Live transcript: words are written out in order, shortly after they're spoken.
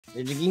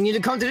You need to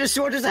come to the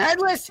store. There's a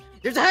headless.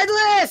 There's a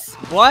headless.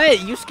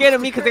 What? You scared of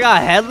me because I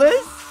got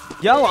headless?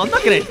 Yo, I'm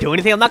not gonna do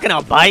anything. I'm not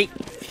gonna bite.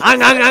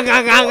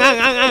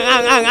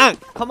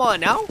 Come on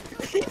now.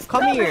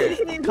 Come here.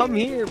 Come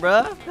here,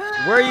 bruh.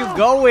 Where are you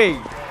going?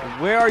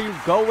 Where are you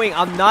going?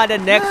 I'm not the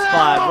next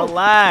spot.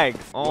 Relax.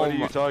 Oh, what are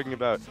you talking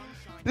about?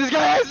 This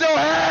guy has no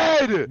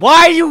head!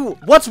 Why are you?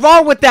 What's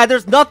wrong with that?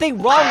 There's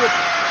nothing wrong with.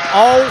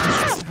 Oh,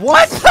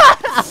 what?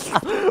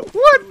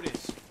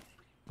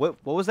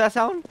 What was that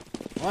sound?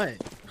 What?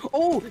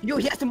 Oh, yo,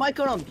 he has the mic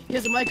on him. He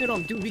has the mic on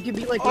him. Dude, we could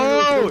be like...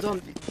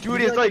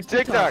 Dude, it's like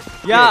TikTok.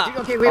 Yeah.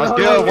 Okay, wait, on a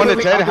scale of 1 to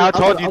 10, how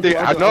tall do you think...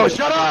 No,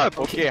 shut up!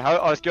 Okay,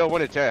 on a scale of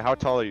 1 to 10, how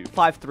tall are you?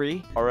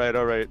 5'3".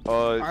 Alright.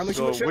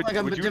 So,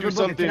 would you do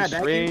something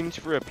strange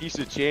for a piece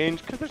of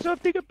change? Because there's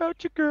something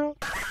about you, girl.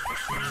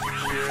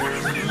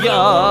 Yo!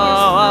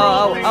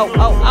 Ow!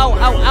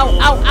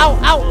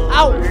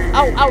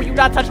 You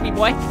not touching me,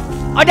 boy.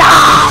 Oh,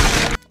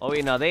 no! Oh,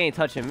 wait, no, they ain't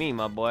touching me,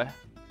 my boy.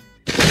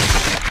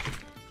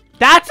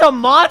 That's a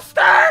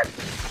monster?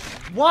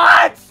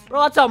 What?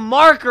 Bro, that's a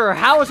marker.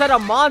 How is that a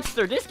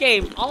monster? This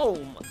game, oh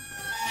my.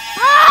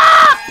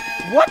 Ah!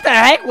 What the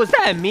heck? Was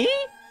that me?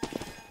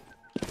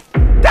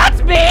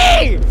 That's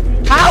me!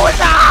 How is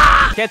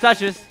that? Can't touch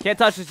this. Can't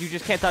touch this. You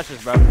just can't touch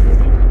this, bro.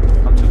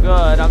 I'm too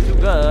good. I'm too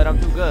good. I'm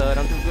too good.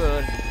 I'm too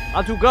good.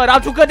 I'm too good.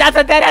 I'm too good. That's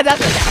a dead end. That's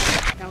a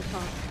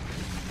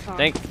dead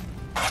end.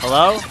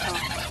 Hello?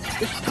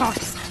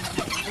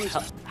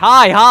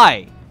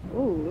 Hi.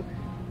 Ooh.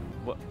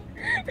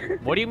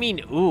 What do you mean,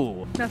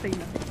 ooh? Nothing.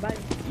 Bye.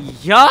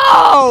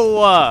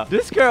 Yo!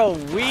 This girl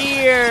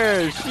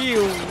weird. She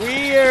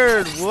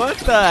weird. What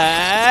the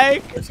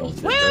heck? Wait,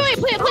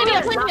 play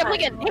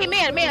it. Hey,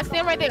 man,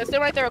 stand right there.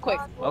 Stand right there real quick.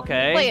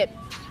 Okay. Play it.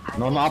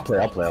 No, I'll play.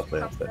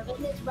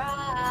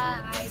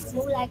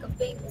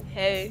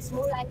 Hey.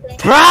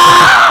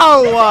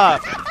 Bro!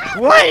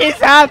 What is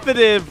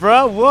happening,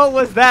 bro? What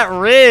was that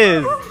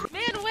riz?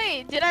 Man,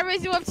 wait. Did I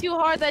raise you up too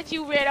hard that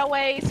you ran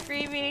away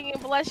screaming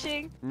and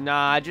blushing?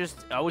 Nah, I was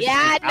just I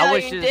know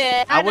you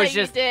did. I was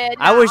just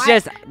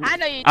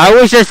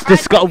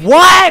disgusted.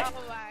 What?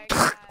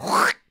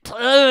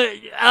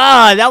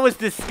 That was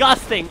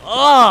disgusting.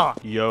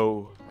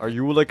 Yo, are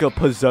you like a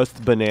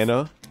possessed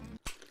banana?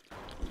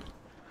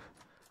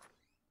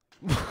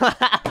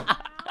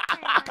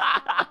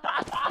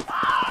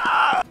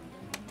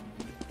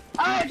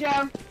 Alright,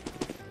 Joe.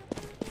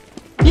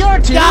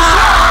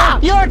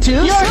 You're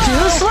too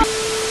slow.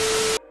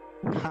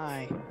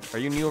 Hi. Are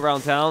you new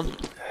around town?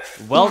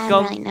 Welcome. Yeah,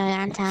 I'm really new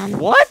around town.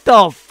 What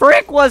the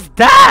frick was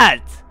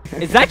that?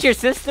 Is that your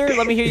sister?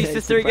 Let me hear your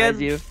sister again.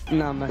 You.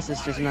 No, my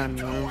sister's not in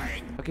the room.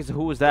 Okay, so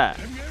who was that?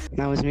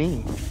 That was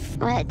me.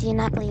 What? Do you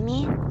not believe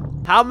me?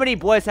 How many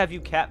boys have you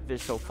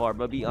catfished so far?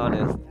 But be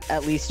honest.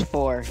 At least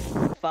 4.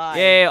 5.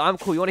 Yeah, I'm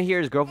cool. You want to hear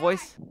his girl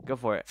voice? Go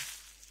for it.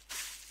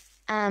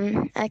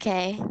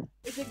 Okay.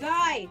 It's a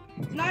guy.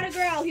 It's not a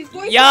girl. He's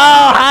going. Yo,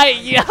 hi,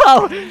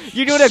 yo.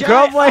 You doing a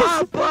girl voice?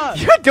 Up.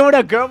 You're doing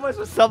a girl voice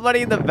with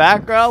somebody in the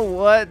background?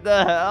 What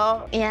the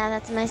hell? Yeah,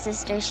 that's my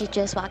sister. She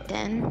just walked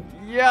in.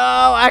 Yo,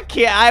 I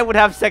can't. I would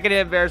have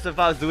secondhand embarrassment if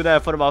I was doing that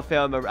in front of my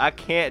family member. I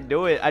can't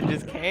do it. I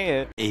just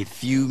can't. A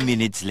few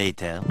minutes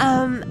later.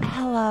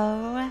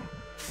 Hello.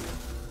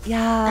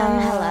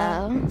 Yeah.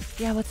 Hello.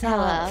 Yeah, what's up?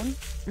 Hello.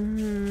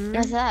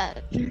 What's up?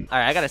 Alright,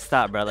 I gotta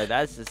stop, bro. Like,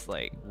 that's just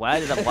like, why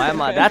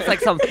am I? That's like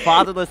some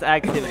fatherless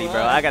activity,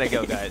 bro. I gotta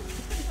go, guys.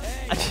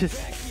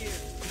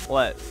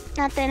 What?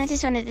 Nothing. I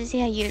just wanted to see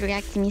how you'd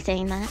react to me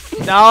saying that.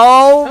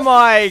 Oh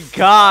my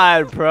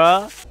god,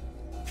 bruh.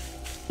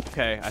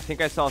 Okay, I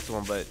think I saw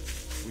someone, but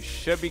we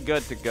should be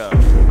good to go.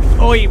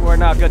 Oh, we're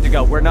not good to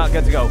go. We're not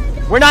good to go.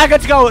 We're not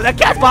good to go. That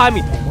cat's behind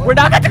me. We're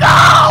not good to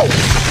go.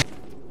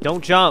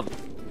 Don't jump.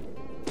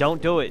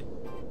 Don't do it.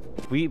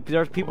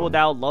 There's people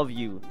that will love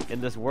you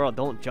in this world.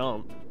 Don't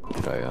jump.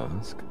 Did I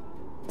ask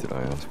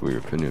for your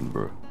opinion,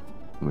 bro?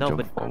 No,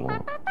 but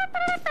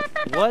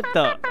what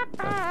the?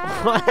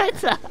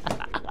 What?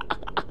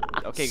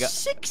 Okay, guys.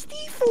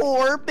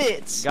 64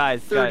 bits.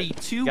 Guys,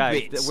 32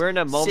 bits. We're in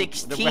a moment.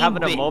 16 We're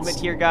having a bits, moment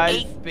here,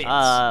 guys. 8 bits.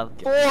 4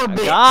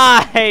 bits.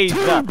 Guys,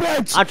 2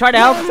 bits. I'm trying to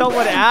help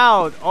someone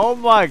out. Oh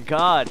my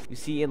god. You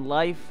see, in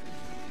life,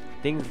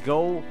 things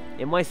go.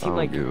 It might seem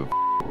like.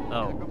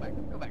 Oh. Go back.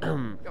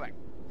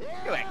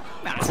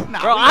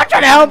 Bro, I'm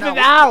trying to help him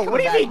out. What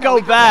do you mean go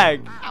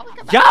back?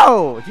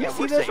 Yo, do you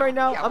see this right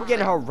now? I'm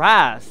getting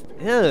harassed.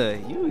 Ugh,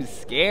 you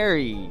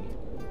scary.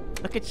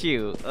 Look at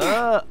you.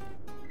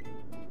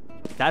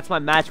 That's my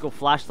magical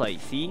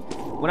flashlight. See?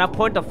 When I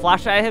point the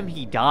flashlight at him,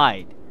 he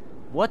died.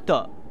 What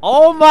the?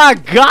 Oh my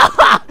god!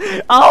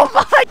 Oh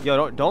my!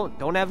 Yo,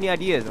 don't have any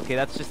ideas. Okay,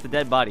 that's just a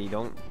dead body.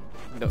 Don't.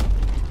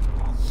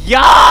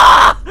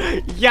 Yeah!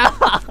 Yeah!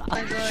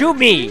 Shoot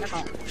me!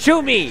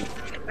 Shoot me!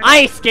 I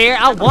ain't scared.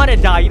 I want to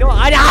die. You know what?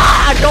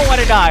 I don't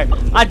want to die.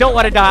 I don't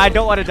want to die. I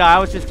don't want to die. I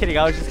was just kidding.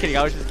 I was just kidding.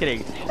 What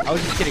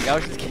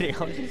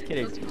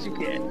you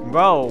get?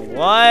 Bro,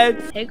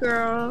 what? Hey,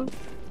 girl.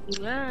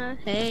 Yeah.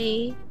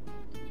 Hey.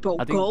 Bro,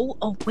 go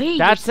away.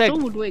 That's a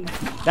doing.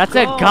 That's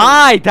a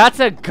guy. That's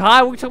a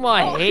guy. We're talking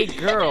about a hate Okay.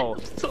 girl.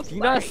 So Do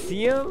you not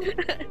see him?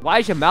 Why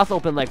is your mouth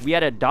open like we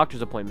had a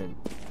doctor's appointment?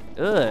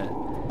 Ugh.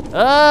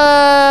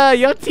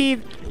 Your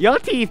teeth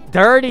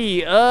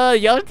dirty.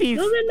 Your teeth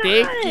No,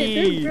 they're not.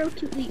 stinky. They're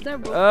broken. They're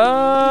broken.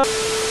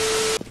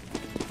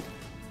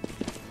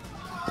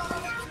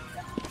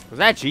 Was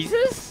that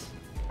Jesus?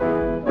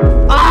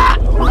 Ah!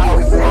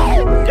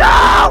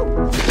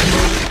 No!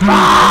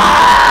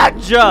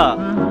 Fudge!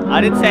 I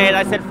didn't say it.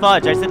 I said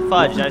fudge. I said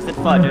fudge. I said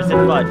fudge. I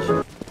said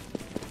fudge.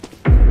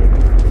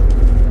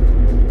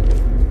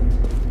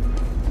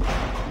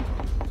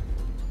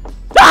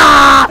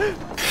 Ah!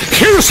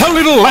 Here's a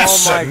little Oh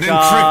lesson my in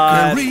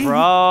God, trickery.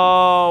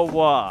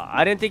 bro!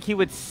 I didn't think he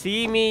would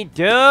see me,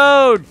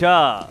 dude.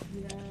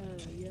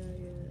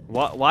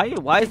 Why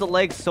is the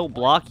leg so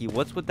blocky?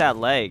 What's with that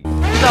leg? No.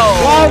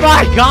 Oh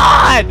my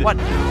God! What?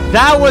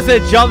 That was a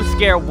jump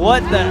scare.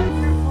 What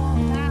the?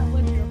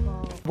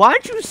 Why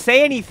didn't you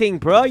say anything,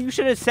 bro? You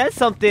should have said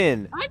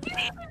something. I didn't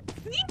even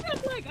see them.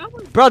 Like, I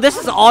was. Bro, this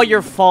is all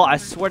your fault. I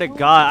swear to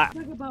God.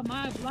 Talk about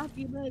my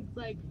blocky legs.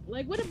 Like,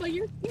 what about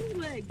your skinny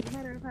legs? As a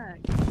matter of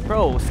fact.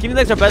 Bro, skinny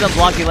legs are better than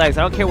blocky legs.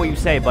 I don't care what you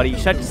say, buddy.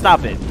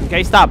 Stop it.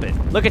 Okay, stop it.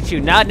 Look at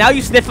you. Now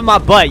you sniffing my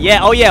butt.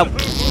 Yeah. Oh yeah.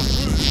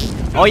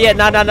 Oh yeah.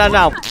 No.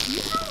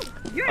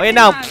 Oh yeah.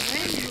 No.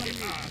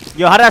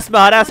 Yo, how that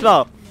smell? How that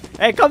smell?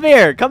 Hey, come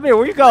here. Come here.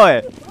 Where you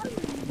going?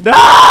 No.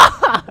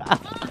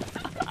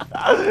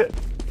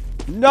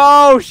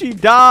 No, she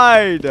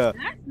died. That's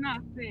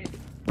not fair.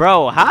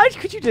 Bro, how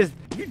could you just...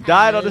 You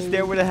died on the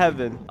stairway to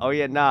heaven. Oh,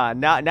 yeah, nah.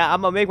 Now I'm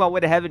gonna make my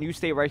way to heaven. You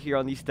stay right here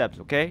on these steps,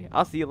 okay?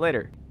 I'll see you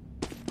later.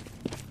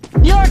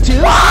 You're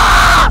too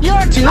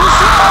You're too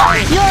slow.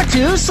 You're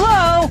too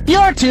slow.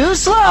 You're too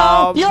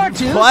slow. You're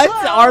too what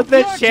slow. are the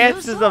You're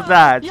chances of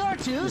that? You're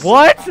too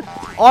What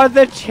are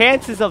the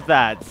chances of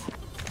that?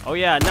 Oh,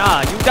 yeah,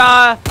 nah. You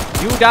die.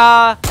 You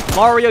die.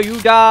 Mario,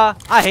 you die.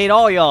 I hate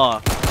all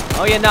y'all.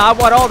 Oh, yeah, nah. I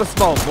want all the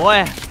smoke,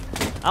 boy.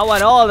 I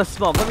want all the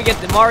smoke. Let me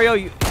get the Mario.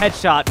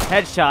 Headshot.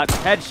 Headshot.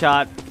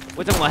 Headshot.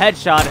 We're talking about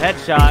headshot.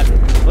 Headshot.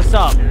 What's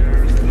up?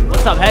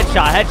 What's up?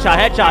 Headshot. Headshot.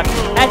 Headshot.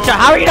 Headshot.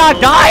 How are you not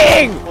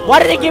dying? Why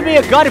did he give me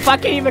a gun if I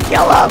can't even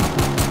kill him?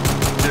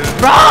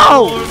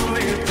 Bro!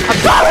 I'm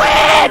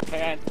going!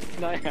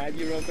 Can I add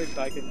you real quick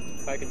so I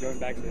can join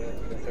back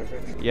the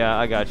server? Yeah,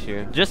 I got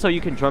you. Just so you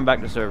can join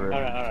back the server.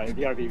 Alright.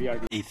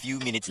 BRB. A few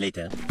minutes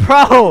later.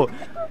 Bro!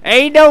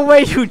 Ain't no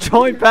way you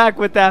join back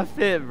with that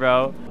fit,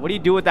 bro. What do you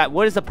do with that?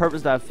 What is the purpose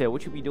of that fit?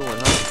 What you be doing,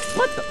 huh?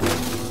 What the?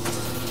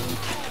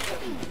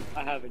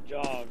 I have a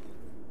job.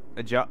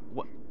 A job?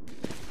 What?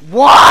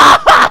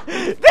 What?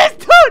 This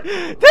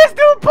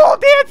dude pole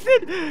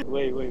dancing!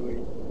 Wait.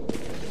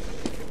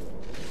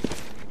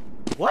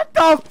 What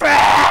the frick?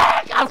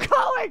 I'm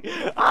going!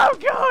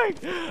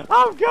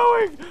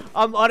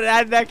 I'm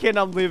adding that kid,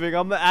 I'm leaving.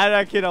 I'm adding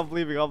that kid, I'm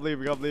leaving. I'm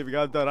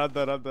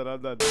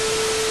done.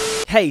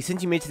 Hey,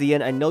 since you made it to the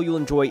end, I know you'll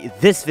enjoy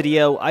this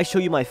video. I show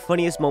you my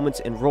funniest moments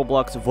in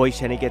Roblox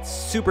voice, and it gets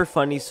super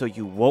funny, so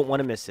you won't want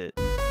to miss it.